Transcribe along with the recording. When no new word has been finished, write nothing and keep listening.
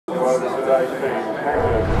Day teams,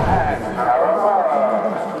 Hendon and Harrow.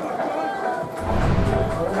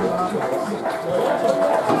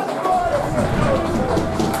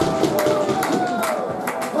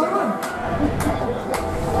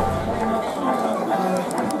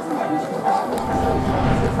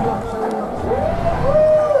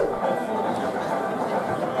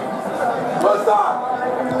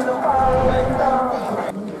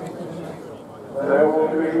 There will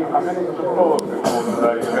be a minute's applause before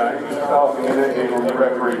today's game, starting immediately on the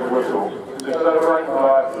referee's whistle, to celebrate the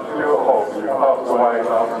life of Stuart Hobbs, who passed away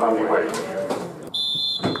last Monday week.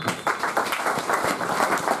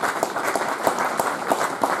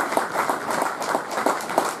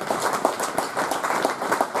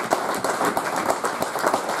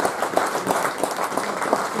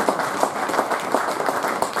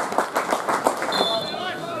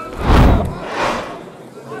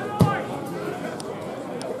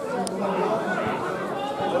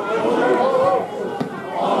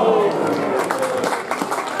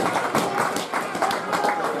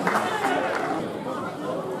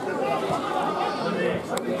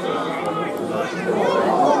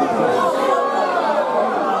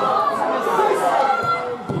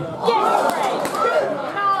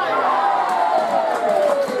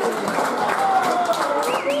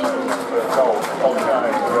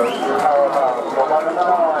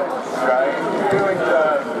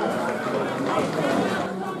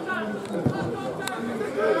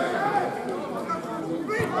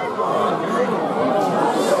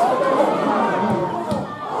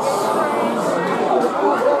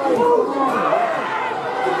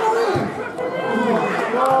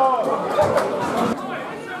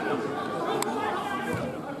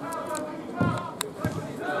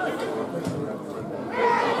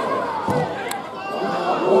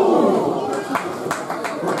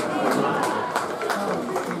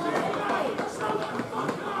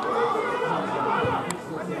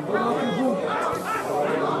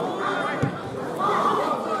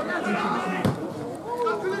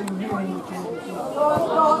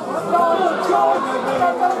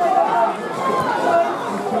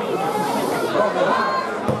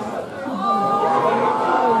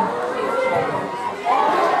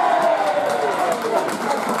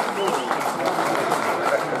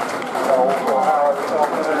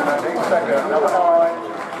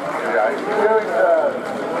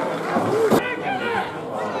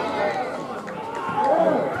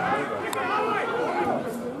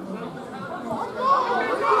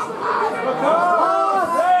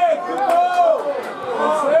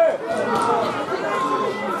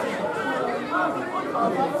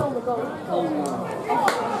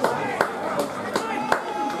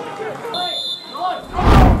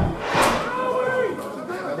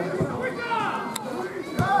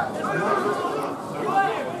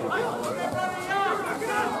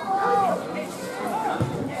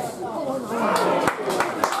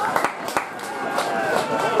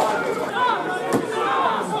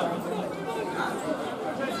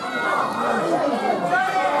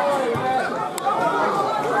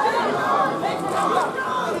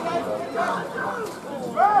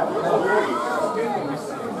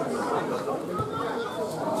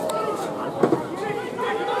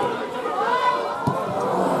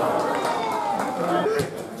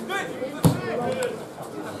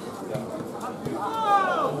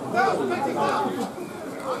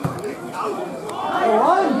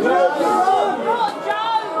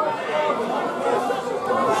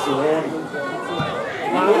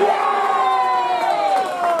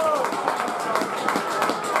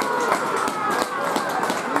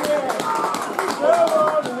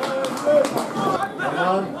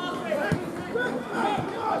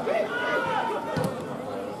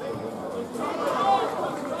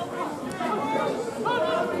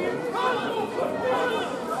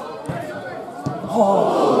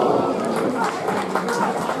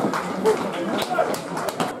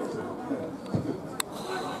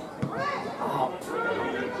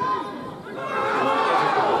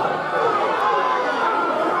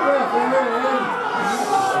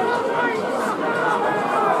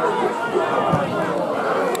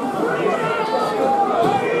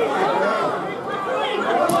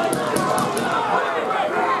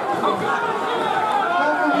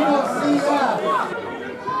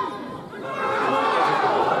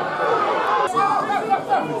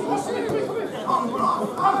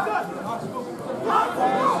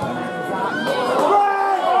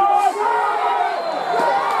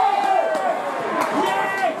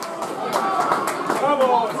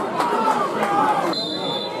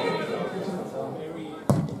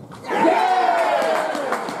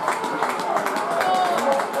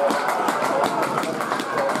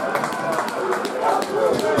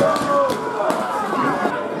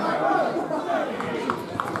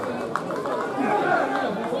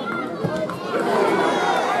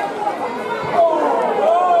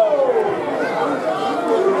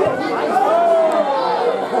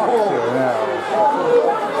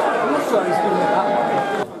 So he's giving it that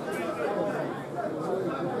way.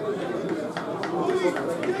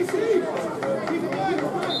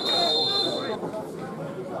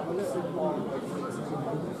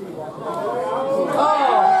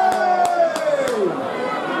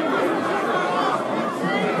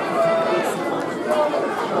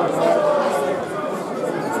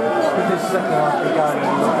 Second half be going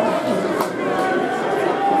anywhere.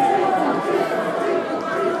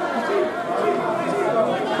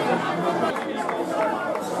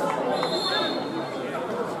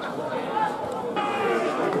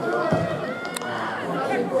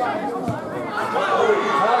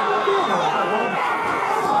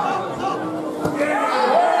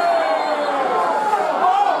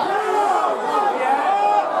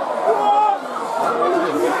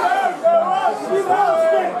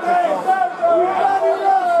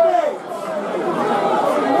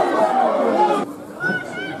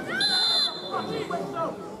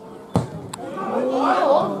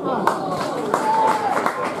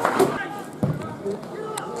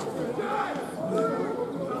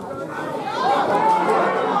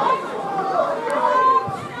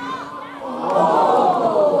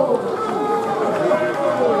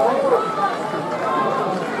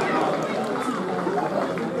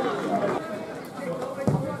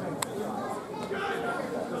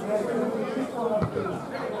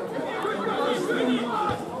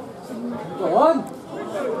 Go on.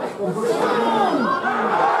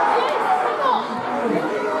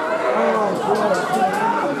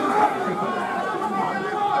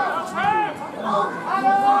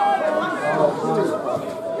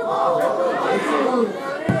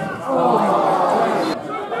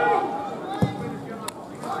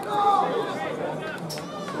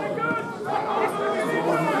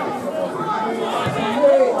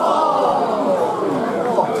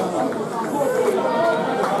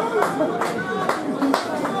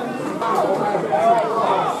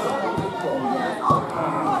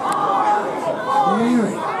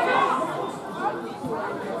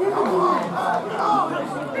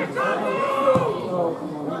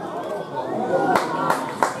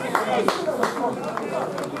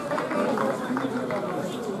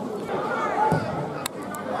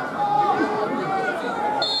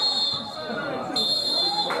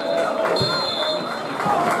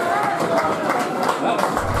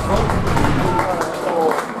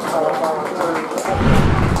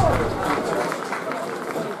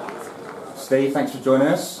 Steve, thanks for joining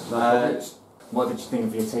us. What did you think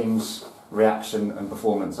of your team's reaction and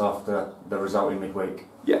performance after the result in midweek?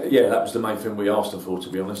 Yeah, that was the main thing we asked them for, to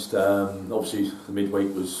be honest. Obviously, the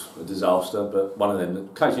midweek was a disaster, but one of them,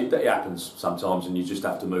 occasionally it happens sometimes and you just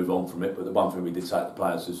have to move on from it. But the one thing we did say to the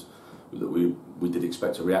players is that we did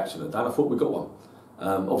expect a reaction at that, and I thought we got one.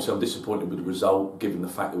 Obviously, I'm disappointed with the result, given the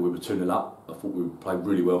fact that we were 2-0 up. I thought we played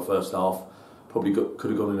really well first half, probably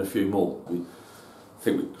could have gone in a few more. I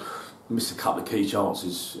think we missed a couple of key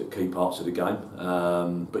chances at key parts of the game,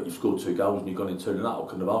 but you've scored 2 goals and you've gone in 2-0 up. I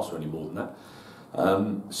couldn't have asked for any more than that.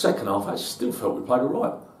 Second half, I still felt we played all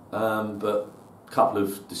right, but a couple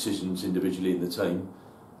of decisions individually in the team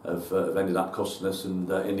have ended up costing us, and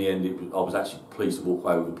in the end I was actually pleased to walk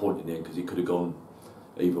away with a point in the end, because it could have gone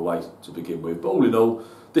either way to begin with. But all in all,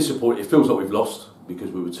 disappointed. It feels like we've lost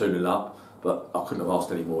because we were 2-0 up, but I couldn't have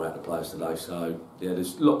asked any more out of the players today. So yeah,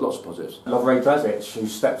 there's lots of positives. Lovre Drazic, who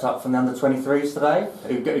stepped up from the under-23s today,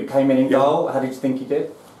 who came in goal. How did you think he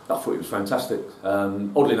did? I thought he was fantastic.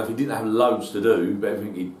 Oddly enough, he didn't have loads to do, but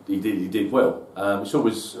everything he did well. It's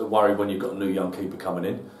always a worry when you've got a new young keeper coming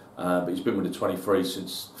in, but he's been with the 23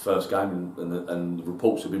 since the first game, and the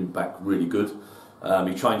reports have been back really good.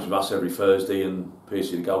 He trains with us every Thursday, and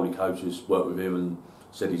Piercy, the goalie coach, has worked with him and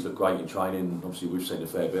said he's looked great in training. Obviously, we've seen a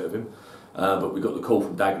fair bit of him. But we got the call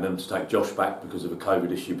from Dagenham to take Josh back because of a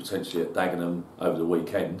COVID issue potentially at Dagenham over the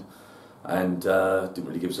weekend, and didn't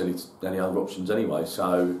really give us any other options anyway.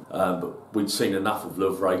 So, but we'd seen enough of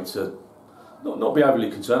Lovre to not be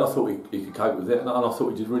overly concerned. I thought he could cope with it, and I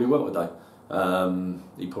thought he did really well today.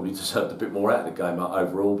 He probably deserved a bit more out of the game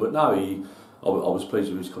overall, but no, I was pleased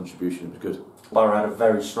with his contribution. It was good. Borough had a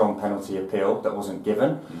very strong penalty appeal that wasn't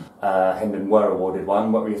given. Hendon were awarded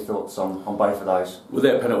one. What were your thoughts on both of those? Well,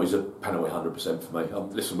 their penalty's a penalty 100% for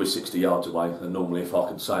me. Listen, we're 60 yards away, and normally if I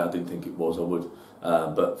could say I didn't think it was, I would.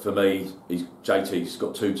 But for me, JT's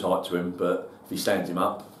got too tight to him, but if he stands him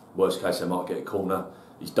up, worst case they might get a corner.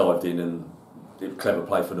 He's dived in, and clever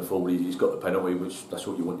play from the forward. He's got the penalty, which that's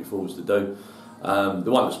what you want your forwards to do.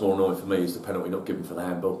 The one that's more annoying for me is the penalty not given for the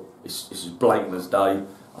handball. It's as blatant as day.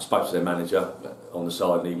 I spoke to their manager on the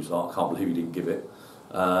side, and he was like, I can't believe he didn't give it.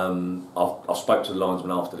 I spoke to the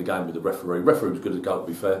linesman after the game with the referee. The referee was good as gold,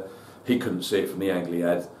 to be fair. He couldn't see it from the angle he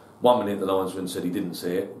had. 1 minute the linesman said he didn't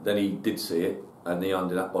see it, then he did see it, and he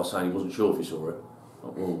ended up by saying he wasn't sure if he saw it.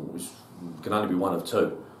 Well, it can only be one of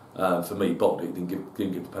two. For me, he bottled it, didn't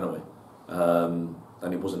give the penalty.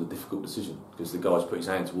 And it wasn't a difficult decision because the guy's put his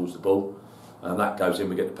hand towards the ball, and that goes in,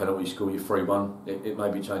 we get the penalty, score your 3-1, it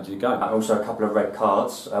maybe changes the game. And also a couple of red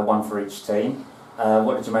cards, one for each team.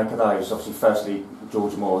 What did you make of those? Obviously, firstly,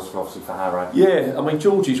 George Moore's obviously for Harrow. Yeah, I mean,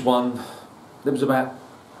 George's one, there was about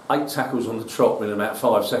 8 tackles on the trot within about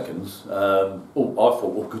 5 seconds. I thought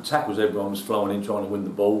all good tackles, everyone was flowing in trying to win the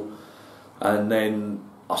ball. And then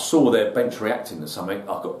I saw their bench reacting to something.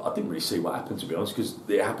 I didn't really see what happened, to be honest, because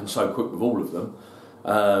it happened so quick with all of them.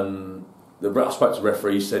 I spoke to the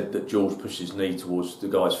referee, he said that George pushed his knee towards the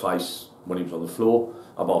guy's face when he was on the floor.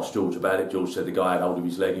 I've asked George about it. George said the guy had hold of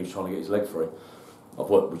his leg, he was trying to get his leg free. I've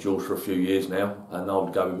worked with George for a few years now, and I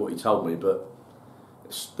would go with what he told me, but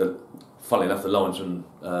funnily enough, the linesman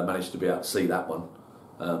managed to be able to see that one,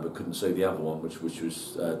 but couldn't see the other one, which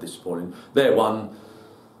was disappointing. Their one,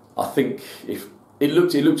 I think, if it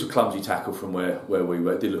looked a clumsy tackle from where we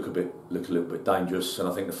were. It did look a little bit dangerous, and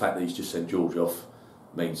I think the fact that he's just sent George off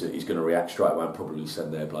means that he's going to react straight away and probably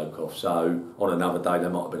send their bloke off. So on another day there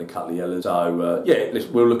might have been a couple of yellows. So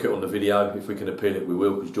we'll look at it on the video. If we can appeal it, we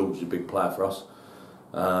will, because George is a big player for us.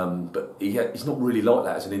 But he's not really like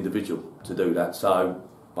that as an individual to do that. So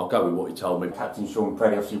I'll go with what he told me. Captain Sean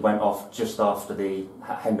Preddy obviously went off just after the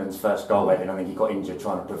Hendon's first goal went in. I think he got injured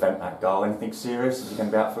trying to prevent that goal. Anything serious? Is he going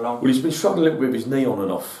to be out for long? Well, he's been struggling a little bit with his knee on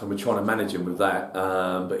and off, and we're trying to manage him with that.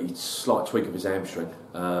 But he's a slight tweak of his hamstring.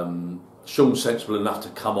 Sean's sensible enough to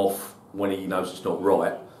come off when he knows it's not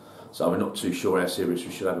right. So we're not too sure how serious.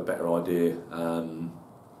 We should have a better idea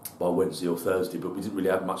by Wednesday or Thursday. But we didn't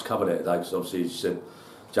really have much cover there today, because obviously, as you said,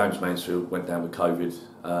 James Mansfield went down with COVID.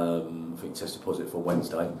 I think he tested positive for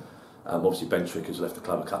Wednesday. Obviously, Ben Tricker's left the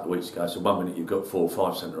club a couple of weeks ago. So 1 minute you've got 4 or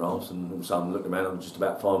 5 centre halves, and all of a sudden looking around, I'm just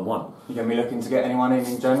about 5 and 1. You're going to be looking to get anyone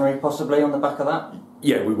in January, possibly on the back of that?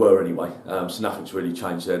 Yeah, we were anyway. So nothing's really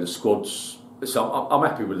changed there. The squad's. So I'm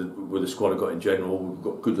happy with the squad I've got in general. We've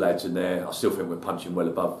got good lads in there. I still think we're punching well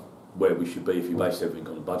above where we should be if you base everything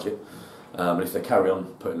on the budget. And if they carry on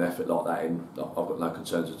putting effort like that in, I've got no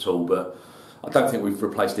concerns at all. But I don't think we've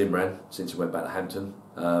replaced Imran since he went back to Hampton,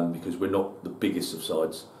 because we're not the biggest of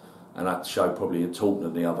sides. And that showed probably at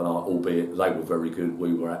Taunton the other night, albeit they were very good.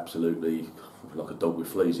 We were absolutely like a dog with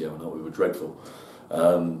fleas the other night. We were dreadful.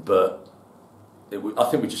 But I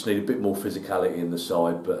think we just need a bit more physicality in the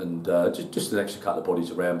side, and just an extra couple of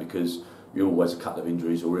bodies around, because you're always a couple of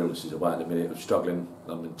injuries or illnesses away in a minute of struggling.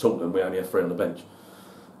 I mean, Taunton, we only have 3 on the bench.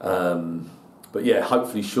 But yeah,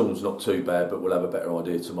 hopefully Sean's not too bad, but we'll have a better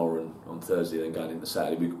idea tomorrow and on Thursday than going into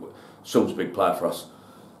Saturday. Sean's a big player for us,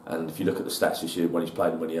 and if you look at the stats this year, when he's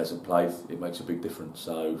played and when he hasn't played, it makes a big difference.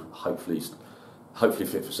 So hopefully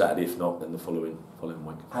fit for Saturday. If not, then the following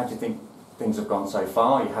week. How do you think things have gone so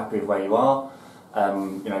far? Are you happy with where you are?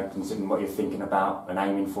 Considering what you're thinking about and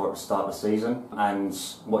aiming for at the start of the season, and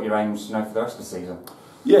what your aims, for the rest of the season.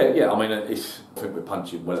 Yeah. I mean, I think we're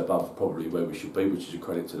punching well above probably where we should be, which is a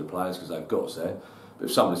credit to the players because they've got us there. But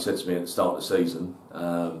if somebody said to me at the start of the season,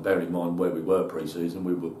 bearing in mind where we were pre-season,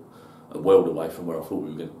 we were a world away from where I thought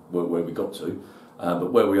we were where we got to.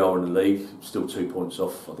 But where we are in the league, still 2 points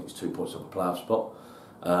off. I think it's 2 points off a playoff spot.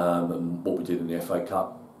 And what we did in the FA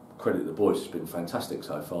Cup, credit the boys, has been fantastic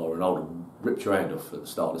so far, and I would have ripped your hand off at the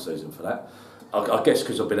start of the season for that. I guess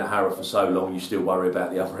because I've been at Harrow for so long, you still worry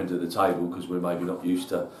about the other end of the table because we're maybe not used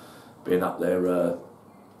to being up there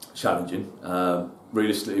challenging.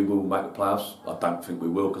 Realistically, we will make the playoffs. I don't think we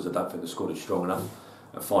will, because I don't think the squad is strong enough,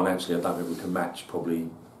 and financially I don't think we can match probably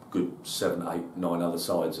good 7, 8, 9 other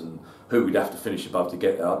sides, and who we'd have to finish above to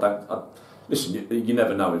get there. Listen, you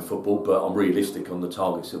never know in football, but I'm realistic on the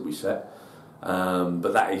targets that we set.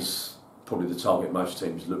 But that is probably the target most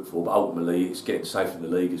teams look for. But ultimately, it's getting safe in the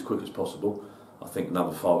league as quick as possible. I think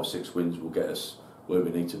another 5 or 6 wins will get us where we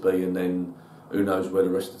need to be, and then who knows where the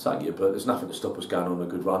rest will take you. But there's nothing to stop us going on a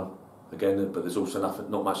good run again. But there's also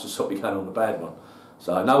not much to stop you going on a bad one.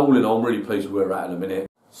 So, no, all in all, I'm really pleased with where we're at in a minute.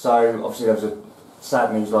 So, obviously, there was a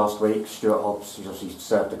sad news last week. Stuart Hobbs, who's obviously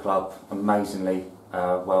served the club amazingly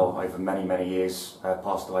well over many, many years,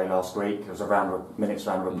 passed away last week. There was a minute's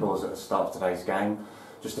round of applause at the start of today's game.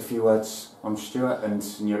 Just a few words on Stuart and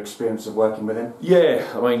your experience of working with him. Yeah,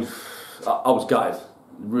 I mean, I was gutted,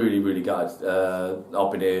 really, really gutted.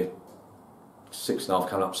 I've been here 6.5,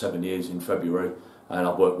 coming up 7 years in February, and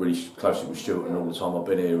I've worked really closely with Stuart and all the time I've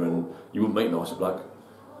been here, and you wouldn't meet a nicer bloke.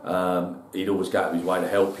 He'd always go out of his way to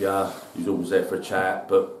help you. He was always there for a chat.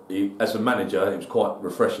 But as a manager, it was quite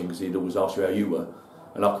refreshing because he'd always ask you how you were.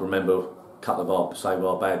 And I can remember couple of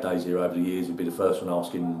our bad days here over the years, he'd be the first one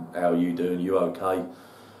asking, how are you doing, you okay?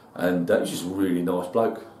 And he's just a really nice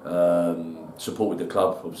bloke. Supported the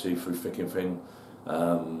club, obviously, through thick and thin.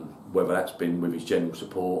 Whether that's been with his general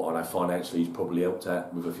support, I know financially he's probably helped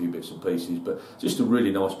out with a few bits and pieces, but just a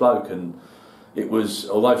really nice bloke. And it was,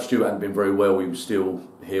 although Stuart hadn't been very well, we were still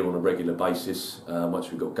here on a regular basis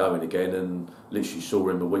once we got going again, and literally saw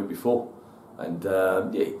him a week before. And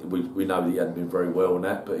we know that he hadn't been very well on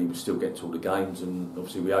that, but he was still getting to all the games, and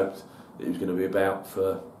obviously we hoped that he was going to be about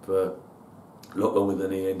for a lot longer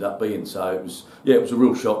than he ended up being. So it was a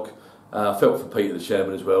real shock. I felt for Peter, the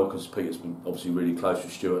chairman, as well, because Peter's been obviously really close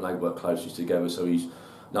with Stuart, and they work closely together. So he's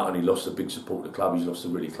not only lost a big support of the club, he's lost a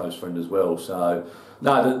really close friend as well. So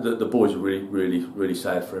no, the boys are really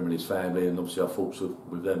sad for him and his family, and obviously our thoughts are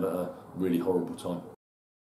with them at a really horrible time.